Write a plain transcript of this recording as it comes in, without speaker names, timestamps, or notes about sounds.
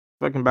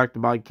Welcome back to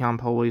Bodycam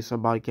Police or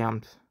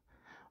Bodycams.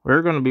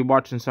 We're going to be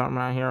watching something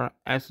right here.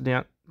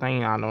 Accident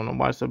thing. I don't know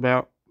what it's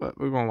about, but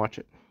we're going to watch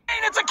it.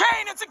 It's a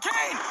cane! It's a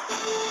cane!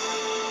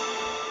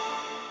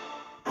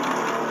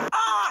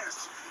 Ah!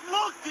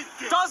 Look at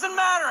this! Doesn't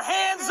matter.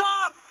 Hands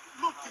up!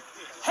 Look at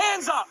this!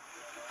 Hands up!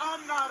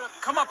 I'm not a...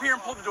 Come up here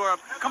and pull the door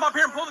open. Come up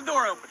here and pull the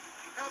door open.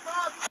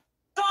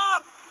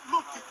 Stop!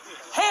 Look at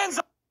this! Hands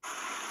up!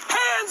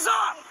 Hands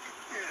up!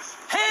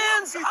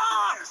 Hands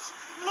up!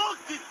 Look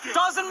at this!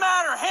 Doesn't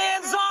matter.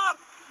 Hands up!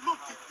 Look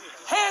at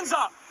this! Hands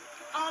up!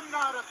 I'm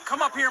not a...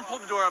 Come up here and pull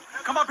the door open.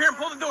 Come up here and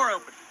pull the door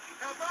open.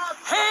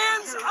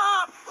 Hands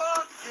up!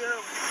 Fuck you!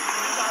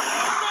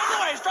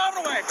 He's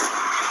driving away.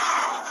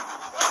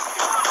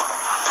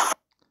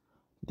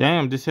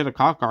 Damn, just hit a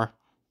cop car.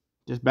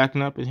 Just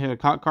backing up and hit a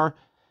cop car.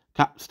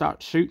 Cop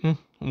starts shooting.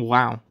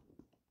 Wow.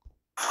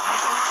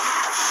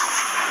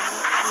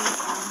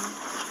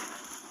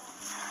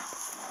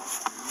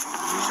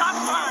 Shots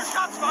fired!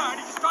 Shots fired!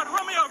 He just tried to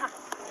run me over.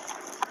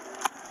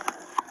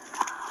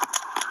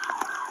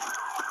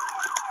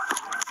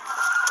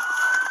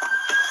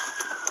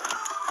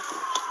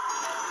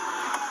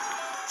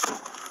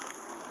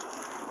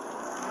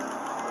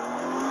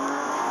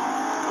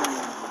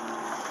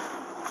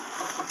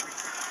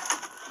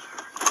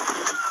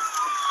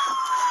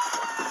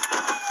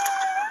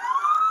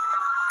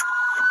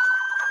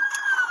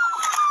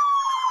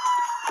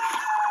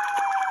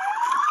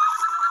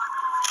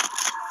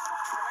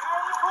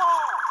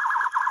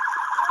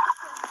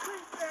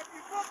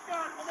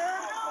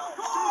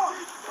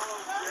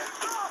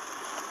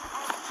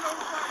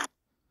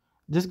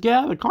 Just get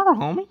out of the car,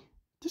 homie.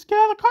 Just get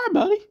out of the car,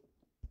 buddy.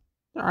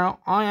 I'm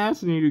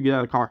asking you to get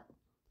out of the car.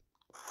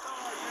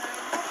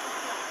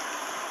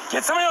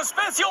 Get somebody on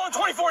Spenciola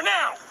 24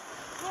 now!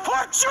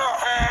 Put your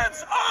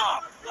hands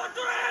up! Put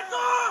your hands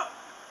up!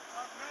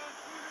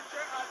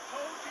 I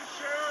told you,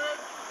 Sharon.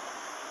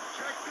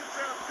 Check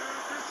this out, dude.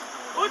 This is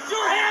the... Put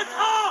your hands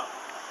up!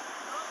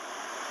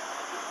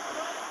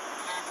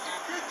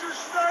 Get your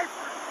snipers,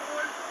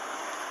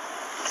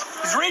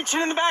 boys. He's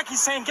reaching in the back.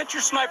 He's saying, get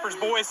your snipers,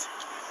 boys.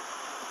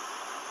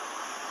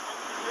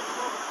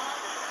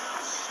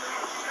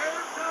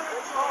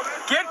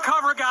 Get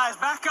cover, guys.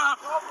 Back up.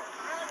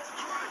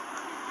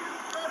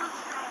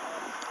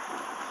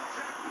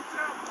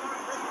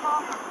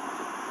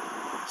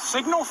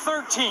 Signal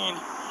 13.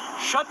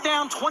 Shut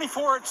down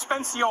 24 at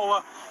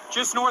Spenciola,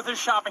 just north of the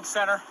shopping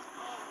center.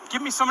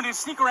 Give me somebody to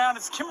sneak around.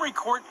 It's Kimmery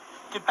Court.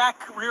 Get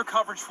back rear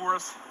coverage for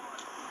us.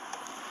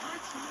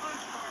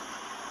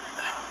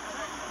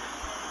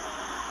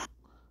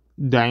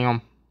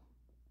 Damn.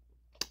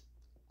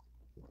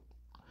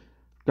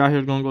 Guy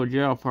here's gonna go to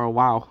jail for a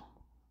while.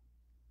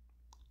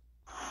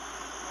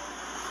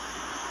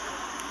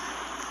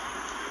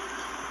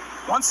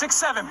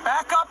 $167,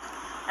 back up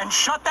and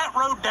shut that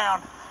road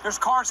down. There's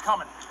cars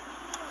coming.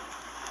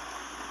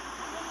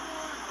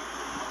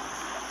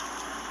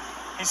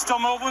 He's still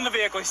mobile in the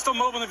vehicle. He's still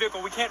mobile in the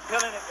vehicle. We can't pin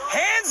it.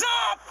 Hands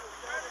up!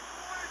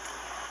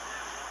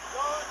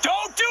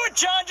 Don't do it,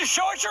 John. Just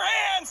show us your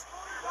hands.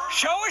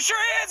 Show us your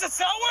hands. It's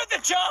not worth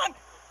it, John.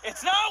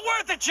 It's not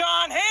worth it,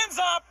 John. Hands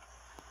up.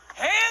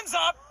 Hands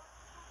up.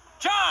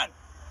 John,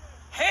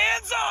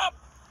 hands up.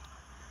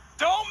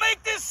 Don't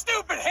make this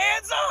stupid.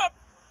 Hands up.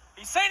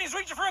 He's saying he's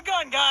reaching for a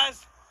gun,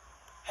 guys.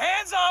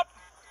 Hands up.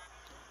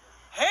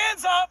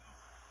 Hands up.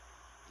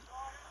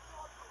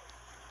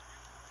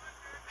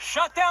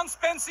 Shut down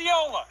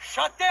Spenciola.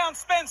 Shut down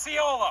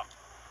Spenciola.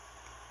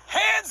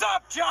 Hands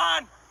up,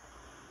 John.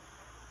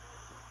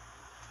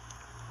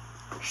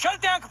 Shut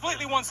it down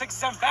completely,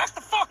 167. Back the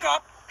fuck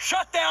up.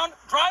 Shut down.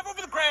 Drive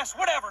over the grass,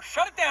 whatever.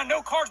 Shut it down.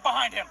 No cars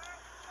behind him.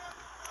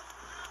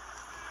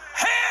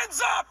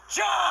 Hands up,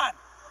 John.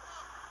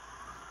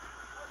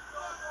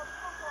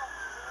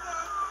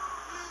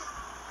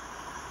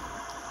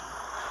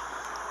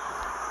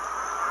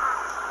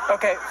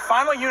 Okay,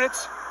 final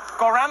units.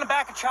 Go around the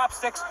back of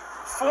Chopsticks.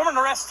 Form an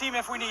arrest team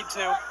if we need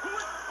to. Who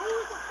the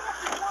fuck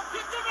is one?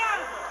 Get them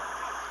out of there!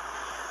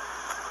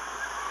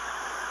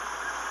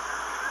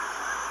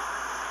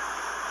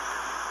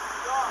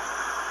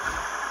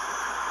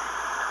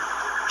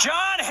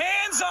 John,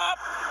 hands up.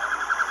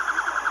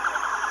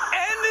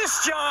 End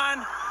this,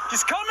 John.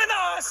 Just come into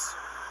us.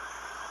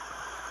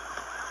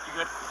 You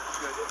good?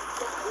 Good.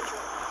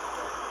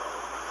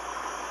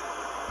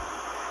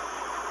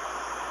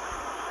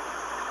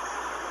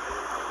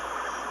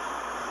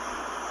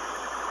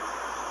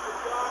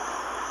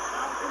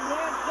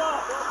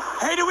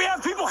 Hey, do we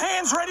have people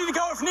hands ready to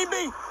go if need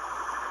be?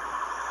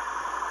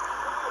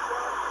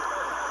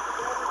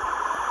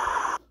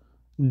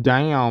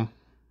 Damn.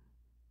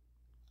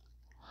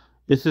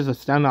 This is a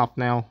standoff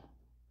now.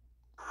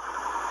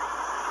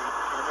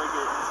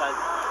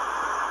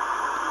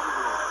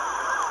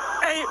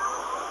 Hey,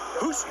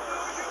 who's...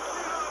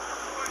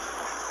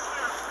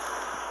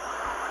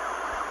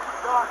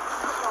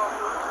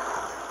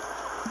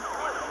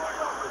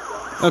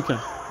 Okay.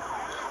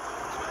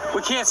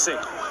 We can't see.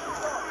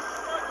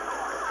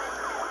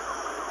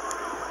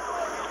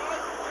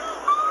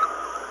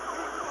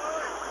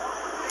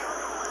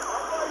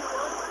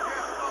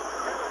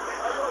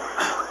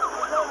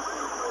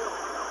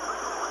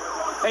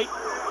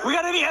 We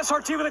got any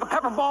SRT with like a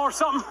pepper ball or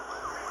something?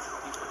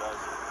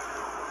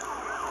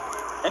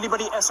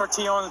 Anybody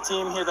SRT on the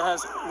team here that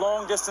has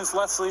long distance,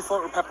 less lethal,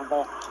 or pepper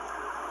ball?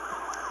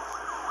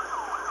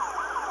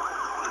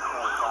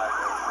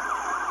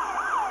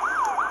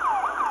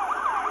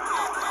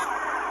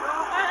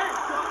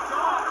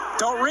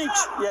 Don't reach.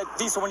 Yeah,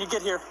 Diesel, when you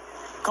get here,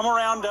 come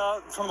around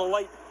from the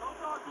light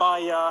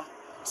by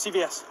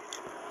CVS.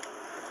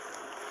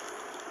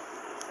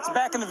 He's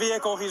back in the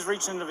vehicle. He's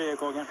reaching the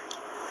vehicle again.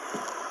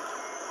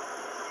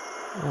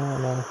 Oh,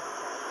 no.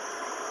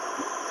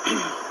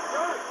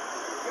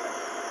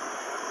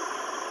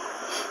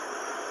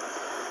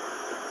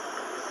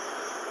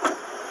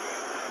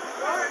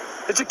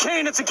 It's a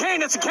cane, it's a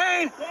cane, it's a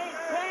cane!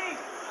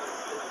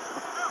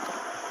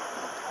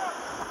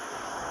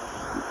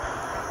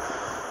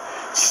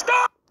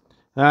 Stop!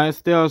 It's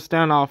still a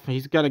standoff.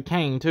 He's got a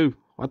cane, too.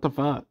 What the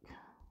fuck?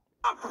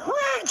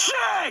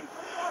 Reaching!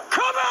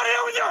 Come out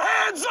here with your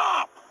hands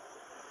up!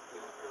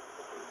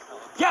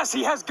 Yes,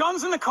 he has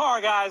guns in the car,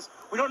 guys.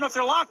 We don't know if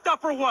they're locked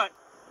up or what.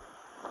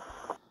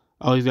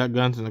 Oh, he's got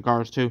guns in the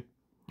cars, too.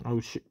 Oh,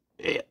 shit.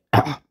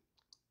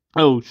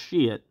 Oh,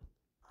 shit.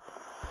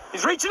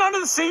 He's reaching under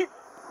the seat.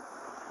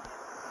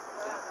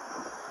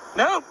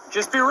 Nope,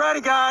 just be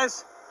ready,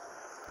 guys.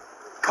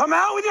 Come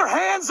out with your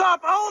hands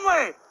up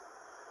only.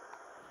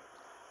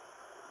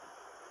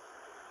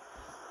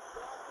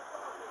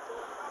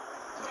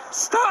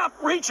 Stop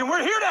reaching.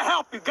 We're here to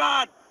help you,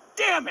 God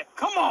damn it.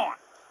 Come on.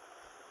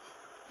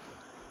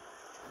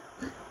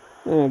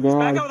 Oh, He's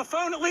back God. out with the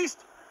phone at least.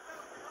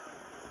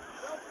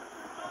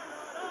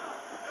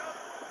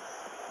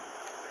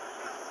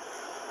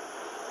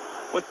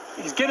 What?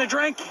 He's getting a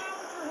drink.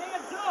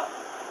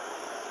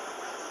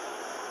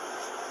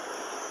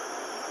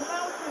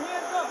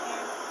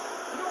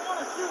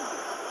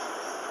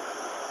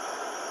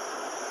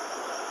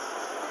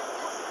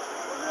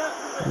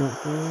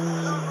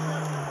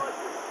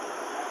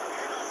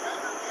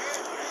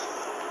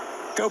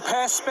 Go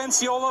past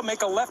Spenciola,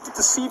 make a left at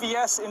the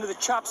CVS into the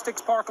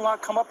Chopsticks parking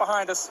lot, come up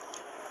behind us.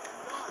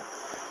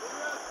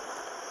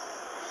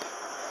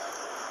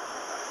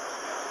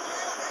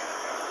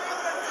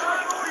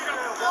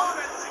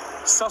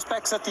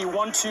 Suspects at the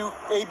 1-2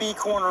 AB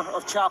corner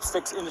of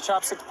Chopsticks in the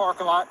Chopsticks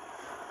parking lot.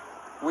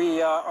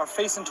 We are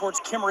facing towards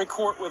Kimmery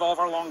Court with all of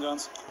our long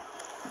guns.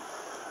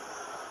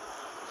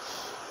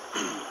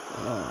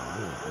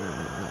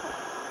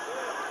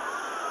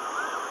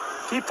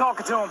 Keep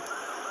talking to him.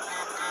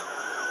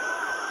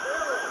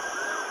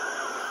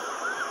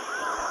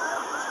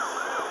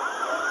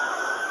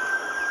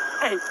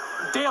 Hey,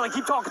 Daly,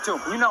 keep talking to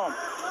him. You know him.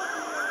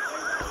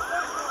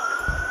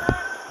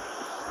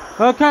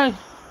 Okay.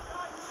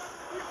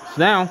 So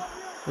now,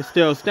 it's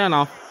still a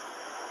standoff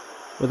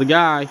with the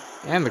guy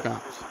and the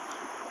cops.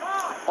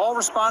 All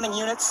responding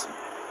units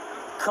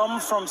come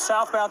from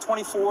southbound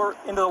 24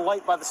 into the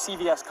light by the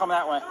CVS. Come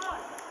that way.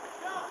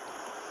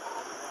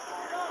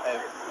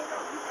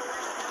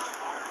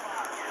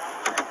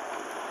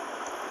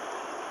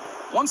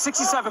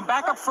 167,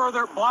 back up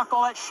further, block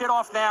all that shit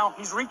off now.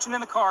 He's reaching in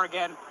the car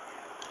again.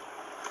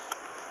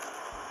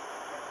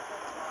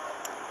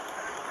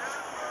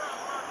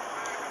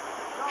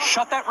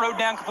 Shut that road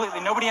down completely,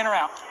 nobody in or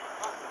out.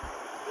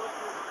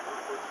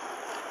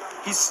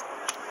 He's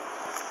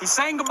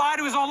saying goodbye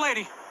to his old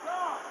lady.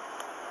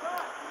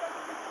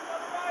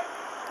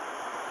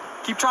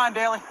 Keep trying,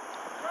 Daly.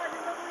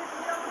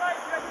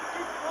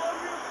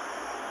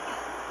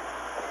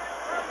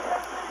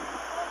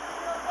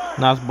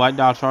 Nice black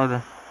Dodge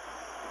Charger.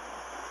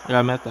 Yeah,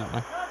 I met that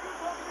one.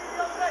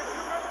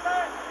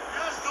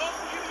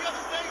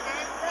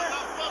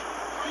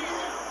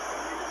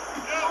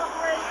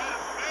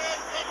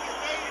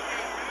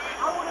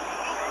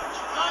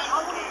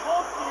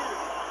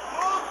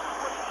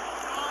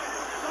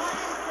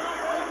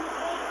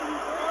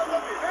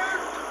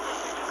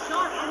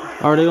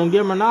 Are they gonna get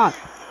him or not?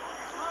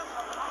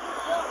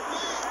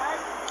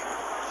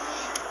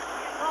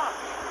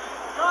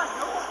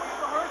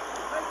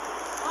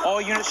 All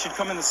units should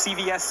come in the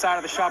CVS side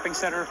of the shopping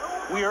center.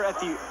 We are at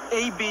the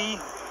AB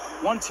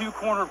 1-2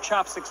 corner of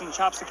Chopsticks in the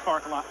Chopsticks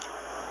parking lot.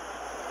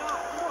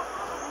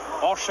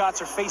 All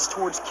shots are faced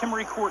towards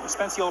Kimmery Court and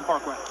Spenciola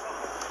Parkway.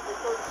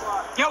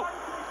 Yo!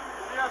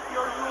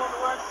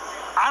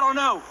 I don't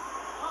know.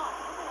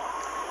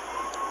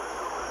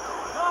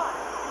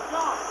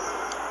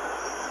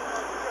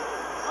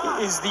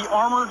 Is the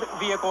armored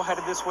vehicle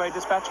headed this way,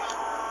 dispatch?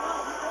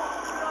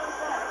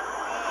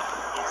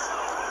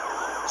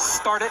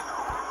 Start it.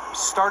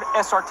 Start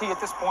SRT at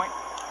this point.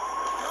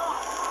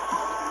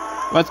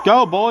 Let's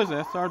go, boys.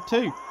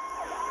 SR2.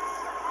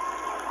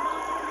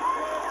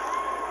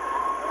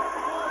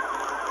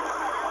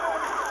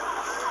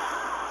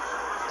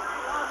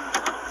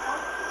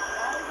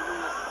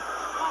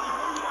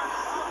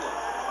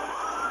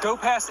 Go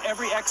past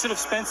every exit of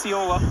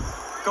Spenciola.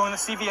 Going to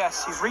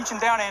CVS. He's reaching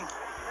down in.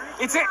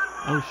 It's it.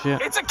 Oh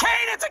shit. It's a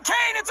cane. It's a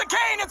cane. It's a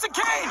cane. It's a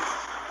cane.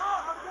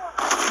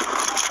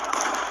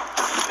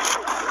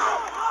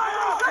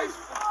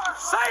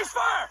 Cease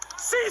fire!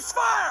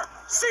 Ceasefire!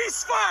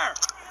 Ceasefire!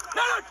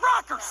 No,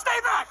 Rocker, stay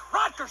back!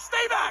 Rocker,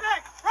 stay back!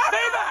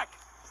 Stay back!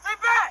 Stay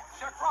back!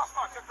 Check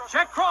crossfire,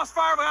 check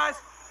crossfire, guys!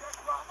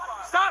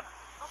 Stop!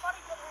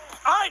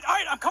 Alright,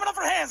 I'm coming up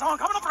for hands. I'm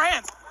coming up for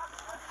hands.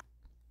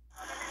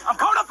 I'm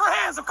coming up for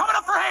hands. I'm coming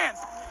up for hands.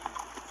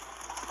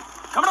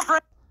 Coming up for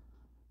hands.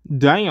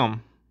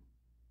 Damn.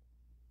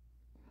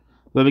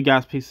 Love you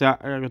guys. Peace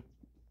out. I gotta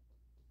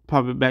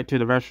probably back to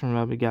the restroom.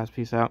 Love you guys.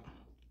 Peace out.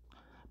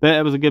 But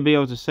it was a good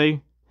video to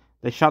see.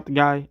 They shot the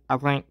guy, I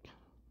think.